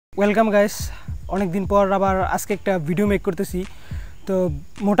Welcome guys, অনেক দিন পর আবার আজকে একটা ভিডিও মেক করতেছি। তো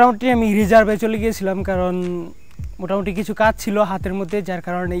মোটামুটি আমি রিজার্ভে চলে গিয়েছিলাম, কারণ মোটামুটি কিছু কাজ ছিল হাতের মধ্যে, যার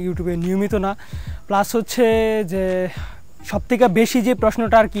কারণে ইউটিউবে নিয়মিত না। প্লাস হচ্ছে যে সবথেকে বেশি যে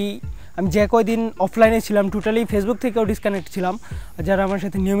প্রশ্নটা আর কি, আমি যে কয়দিন অফলাইনে ছিলাম টোটালি ফেসবুক থেকেও ডিসকানেক্ট ছিলাম। যারা আমার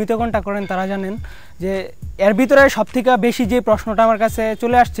সাথে নিয়মিত কন্ট্যাক্ট করেন তারা জানেন যে এর ভিতরে সবথেকে বেশি যে প্রশ্নটা আমার কাছে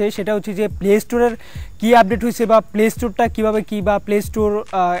চলে আসছে সেটা হচ্ছে যে প্লে স্টোরের কী আপডেট হয়েছে, বা প্লে স্টোরটা কীভাবে কী, বা প্লে স্টোর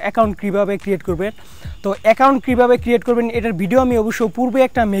অ্যাকাউন্ট কীভাবে ক্রিয়েট করবেন। তো অ্যাকাউন্ট কীভাবে ক্রিয়েট করবেন এটার ভিডিও আমি অবশ্য পূর্বে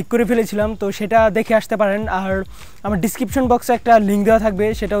একটা মেক করে ফেলেছিলাম, তো সেটা দেখে আসতে পারেন। আর আমার ডিসক্রিপশন বক্সে একটা লিঙ্ক দেওয়া থাকবে,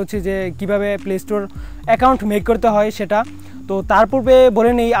 সেটা হচ্ছে যে কীভাবে প্লে স্টোর অ্যাকাউন্ট মেক করতে হয় সেটা। তো তার পূর্বে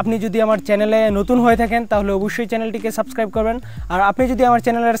বলে নেই, আপনি যদি আমার চ্যানেলে নতুন হয়ে থাকেন তাহলে অবশ্যই চ্যানেলটিকে সাবস্ক্রাইব করবেন, আর আপনি যদি আমার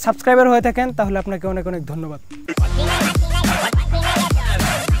চ্যানেলের সাবস্ক্রাইবার হয়ে থাকেন তাহলে আপনাকে অনেক অনেক ধন্যবাদ।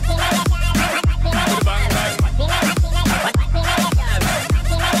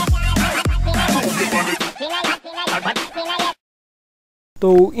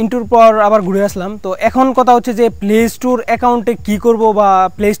 তো ইন্টুর পর আবার ঘুরে আসলাম। তো এখন কথা হচ্ছে যে প্লে স্টোর অ্যাকাউন্টে কী করব, বা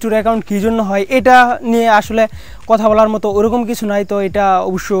প্লে স্টোর অ্যাকাউন্ট কী জন্য হয়, এটা নিয়ে আসলে কথা বলার মতো ওরকম কিছু নাই। তো এটা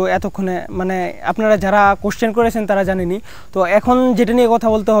অবশ্য এতক্ষণে মানে আপনারা যারা কোশ্চেন করেছেন তারা জানেনি। তো এখন যেটা নিয়ে কথা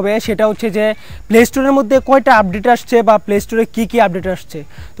বলতে হবে সেটা হচ্ছে যে প্লে স্টোরের মধ্যে কয়টা আপডেট আসছে, বা প্লে স্টোরে কী কী আপডেট আসছে।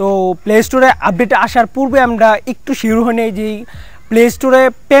 তো প্লে স্টোরে আপডেট আসার পূর্বে আমরা একটু শিওর হয়ে নেই যে প্লে স্টোরে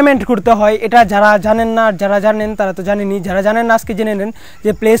পেমেন্ট করতে হয়। এটা যারা জানেন না, যারা জানেন তারা তো জানেনি, যারা জানেন না আজকে জেনে নেন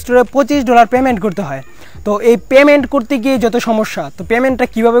যে প্লে স্টোরে $25 পেমেন্ট করতে হয়। তো এই পেমেন্ট করতে গিয়ে যত সমস্যা, তো পেমেন্টটা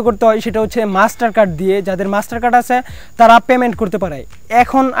কীভাবে করতে হয় সেটা হচ্ছে মাস্টার কার্ড দিয়ে। যাদের মাস্টার কার্ড আছে তারা পেমেন্ট করতে পারে।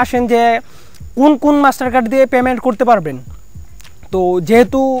 এখন আসেন যে কোন কোন মাস্টার কার্ড দিয়ে পেমেন্ট করতে পারবেন। তো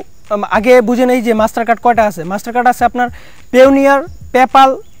যেহেতু আগে বুঝে নেই যে মাস্টার কার্ড কয়টা আছে। মাস্টার কার্ড আছে আপনার Payoneer, PayPal,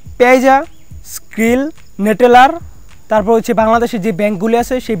 Payza, krill, Neteller, তারপর হচ্ছে বাংলাদেশের যে ব্যাঙ্কগুলি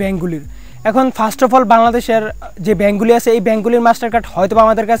আছে সেই ব্যাঙ্কগুলির। এখন ফার্স্ট অফ অল বাংলাদেশের যে ব্যাঙ্কগুলি আছে এই ব্যাঙ্কগুলির মাস্টার কার্ড হয়তো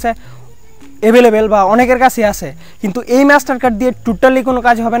আমাদের কাছে অ্যাভেলেবেল বা অনেকের কাছে আছে, কিন্তু এই মাস্টার কার্ড দিয়ে টোটালি কোনো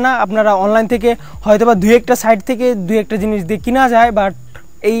কাজ হবে না। আপনারা অনলাইন থেকে হয়তো বা দুই একটা সাইট থেকে দুই একটা জিনিস দিয়ে কিনা যায়, বাট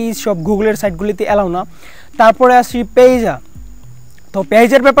এই সব গুগলের সাইটগুলিতে অ্যালাউ না। তারপরে আসি পেজা। তো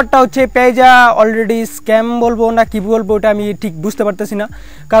পেজের ব্যাপারটা হচ্ছে পেজা অলরেডি স্ক্যাম বলবো না কী বলবো ওটা আমি ঠিক বুঝতে পারতেছি না,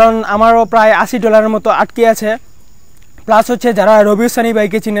 কারণ আমারও প্রায় $80 মতো আটকে আছে। প্লাস হচ্ছে যারা রবিউ সানি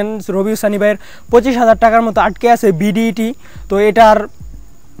ভাইকে চিনেন, রবিউ সানি ভাইয়ের $25,000 মতো আটকে আছে বিডিটি। তো এটার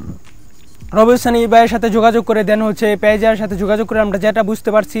রবিউ সানি ভাইয়ের সাথে যোগাযোগ করে দেন হচ্ছে পেজার সাথে যোগাযোগ করে আমরা যেটা বুঝতে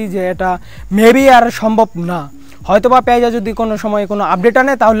পারছি যে এটা মেবি আর সম্ভব না। হয়তোবা পেজা যদি কোনো সময় কোনো আপডেট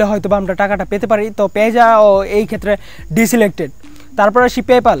আনে তাহলে হয়তোবা আমরা টাকাটা পেতে পারি। তো পেজা ও এই ক্ষেত্রে ডিসিলেক্টেড। তারপর আসি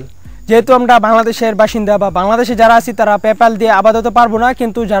পেপাল। যেহেতু আমরা বাংলাদেশের বাসিন্দা বা বাংলাদেশে যারা আছি তারা পেপাল দিয়ে আপাতত পারবো না,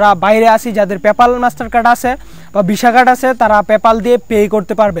 কিন্তু যারা বাইরে আছি যাদের পেপাল মাস্টার কার্ড আছে বা ভিসা কার্ড আছে তারা পেপাল দিয়ে পে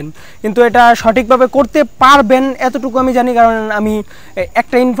করতে পারবেন। কিন্তু এটা সঠিকভাবে করতে পারবেন এতটুকু আমি জানি, কারণ আমি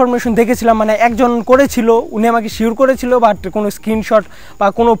একটা ইনফরমেশন দেখেছিলাম, মানে একজন করেছিল, উনি আমাকে শিওর করেছিল, বাট কোনো স্ক্রিনশট বা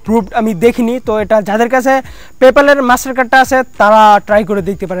কোনো প্রুফ আমি দেখিনি। তো এটা যাদের কাছে পেপালের মাস্টার কার্ডটা আছে তারা ট্রাই করে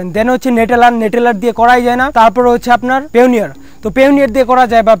দেখতে পারেন। দেন হচ্ছে নেটেলার দিয়ে করাই যায় না। তারপরে হচ্ছে আপনার পেওনিয়ার। তো পেওনিয়ার দিয়ে করা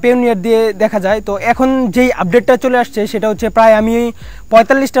যায় বা পেওনিয়ার দিয়ে দেখা যায়। তো এখন যেই আপডেটটা চলে আসছে সেটা হচ্ছে প্রায় আমি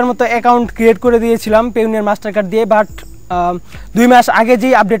 45টার মতো অ্যাকাউন্ট ক্রিয়েট করে দিয়েছিলাম পেওনিয়ার মাস্টার কার্ড দিয়ে, বাট 2 মাস আগে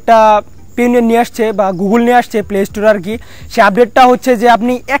যেই আপডেটটা পেওনিয়ার নিয়ে আসছে বা গুগল নিয়ে আসছে প্লে স্টোর আর কি, সেই আপডেটটা হচ্ছে যে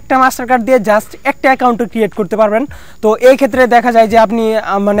আপনি একটা মাস্টার কার্ড দিয়ে জাস্ট একটা অ্যাকাউন্টও ক্রিয়েট করতে পারবেন। তো এই ক্ষেত্রে দেখা যায় যে আপনি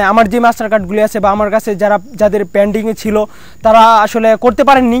মানে আমার যে মাস্টার কার্ডগুলি আছে বা আমার কাছে যাদের পেন্ডিংয়ে ছিল তারা আসলে করতে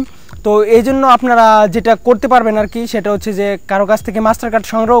পারেননি। তো এই জন্য আপনারা যেটা করতে পারবেন আর কি সেটা হচ্ছে যে কারো কাছ থেকে মাস্টার কার্ড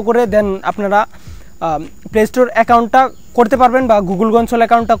সংগ্রহ করে দেন আপনারা প্লে স্টোর অ্যাকাউন্টটা করতে পারবেন বা গুগল কনসোল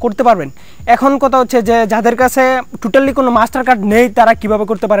অ্যাকাউন্টটা করতে পারবেন। এখন কথা হচ্ছে যে যাদের কাছে টোটালি কোনো মাস্টার কার্ড নেই তারা কিভাবে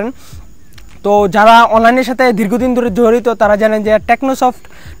করতে পারেন। তো যারা অনলাইনের সাথে দীর্ঘদিন ধরে জড়িত তারা জানেন যে টেকনোসফট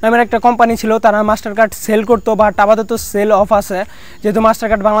নামের একটা কোম্পানি ছিল, তারা মাস্টার কার্ড সেল করতো, বাট আপাতত সেল অফ আছে। যেহেতু মাস্টার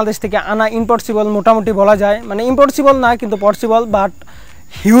কার্ড বাংলাদেশ থেকে আনা ইম্পসিবল মোটামুটি বলা যায়, মানে ইম্পসিবল না কিন্তু পসিবল, বাট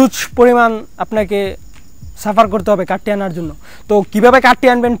হিউজ পরিমাণ আপনাকে সাফার করতে হবে কার্ডটি আনার জন্য। তো কীভাবে কার্ডটি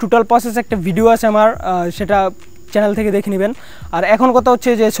আনবেন টোটাল প্রসেস একটা ভিডিও আছে আমার, সেটা চ্যানেল থেকে দেখে নেবেন। আর এখন কথা হচ্ছে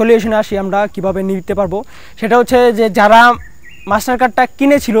যে সলিউশনে আসি আমরা কীভাবে নিতে পারবো। সেটা হচ্ছে যে যারা মাস্টার কার্ডটা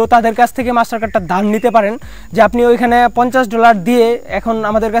কিনেছিল তাদের কাছ থেকে মাস্টার কার্ডটা দাম নিতে পারেন, যে আপনি ওইখানে $50 দিয়ে, এখন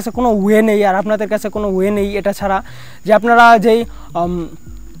আমাদের কাছে কোনো ওয়ে নেই আর আপনাদের কাছে কোনো ওয়ে নেই এটা ছাড়া, যে আপনারা যেই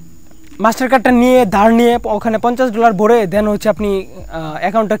মাস্টার কার্ডটা নিয়ে ধার নিয়ে ওখানে $50 ভরে দেন হচ্ছে আপনি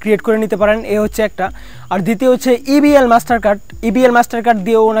অ্যাকাউন্টটা ক্রিয়েট করে নিতে পারেন। এ হচ্ছে একটা। আর দ্বিতীয় হচ্ছে EBL master card. EBL master card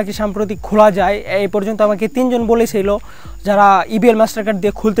দিয়েও নাকি সাম্প্রতিক খোলা যায়। এই পর্যন্ত আমাকে 3 জন বলেছিল যারা ইবিএল মাস্টার কার্ড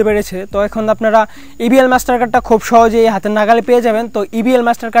দিয়ে খুলতে পেরেছে। তো এখন আপনারা ইবিএল মাস্টার কার্ডটা খুব সহজেই হাতের নাগালে পেয়ে যাবেন। তো ইবিএল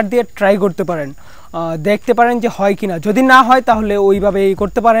মাস্টার কার্ড দিয়ে ট্রাই করতে পারেন, দেখতে পারেন যে হয় কি না। যদি না হয় তাহলে ওইভাবেই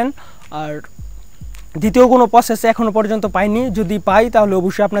করতে পারেন। আর দ্বিতীয় কোনো প্রসেস এখনও পর্যন্ত পাইনি, যদি পাই তাহলে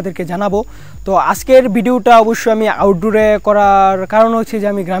অবশ্যই আপনাদেরকে জানাবো। তো আজকের ভিডিওটা অবশ্যই আমি আউটডোরে করার কারণ হচ্ছে যে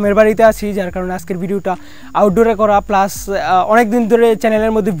আমি গ্রামের বাড়িতে আছি, যার কারণে আজকের ভিডিওটা আউটডোরে করা, প্লাস অনেক দিন ধরে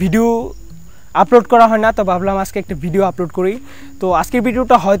চ্যানেলের মধ্যে ভিডিও আপলোড করা হয় না, তো ভাবলাম আজকে একটা ভিডিও আপলোড করি। তো আজকের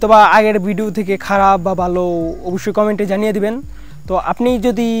ভিডিওটা হয়তো বা আগের ভিডিও থেকে খারাপ বা ভালো অবশ্যই কমেন্টে জানিয়ে দিবেন। তো আপনি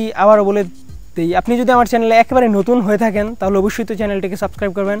যদি আবারও বলে আপনি যদি আমার চ্যানেলে একেবারে নতুন হয়ে থাকেন তাহলে অবশ্যই তো চ্যানেলটিকে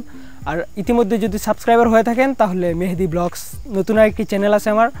সাবস্ক্রাইব করবেন। আর ইতিমধ্যে যদি সাবস্ক্রাইবার হয়ে থাকেন তাহলে মেহেদি ব্লগস নতুন আরেকটি চ্যানেল আছে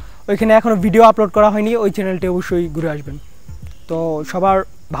আমার, ওইখানে এখনও ভিডিও আপলোড করা হয়নি, ওই চ্যানেলটি অবশ্যই ঘুরে আসবেন। তো সবার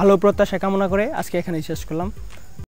ভালো প্রত্যাশা কামনা করে আজকে এখানেই শেষ করলাম।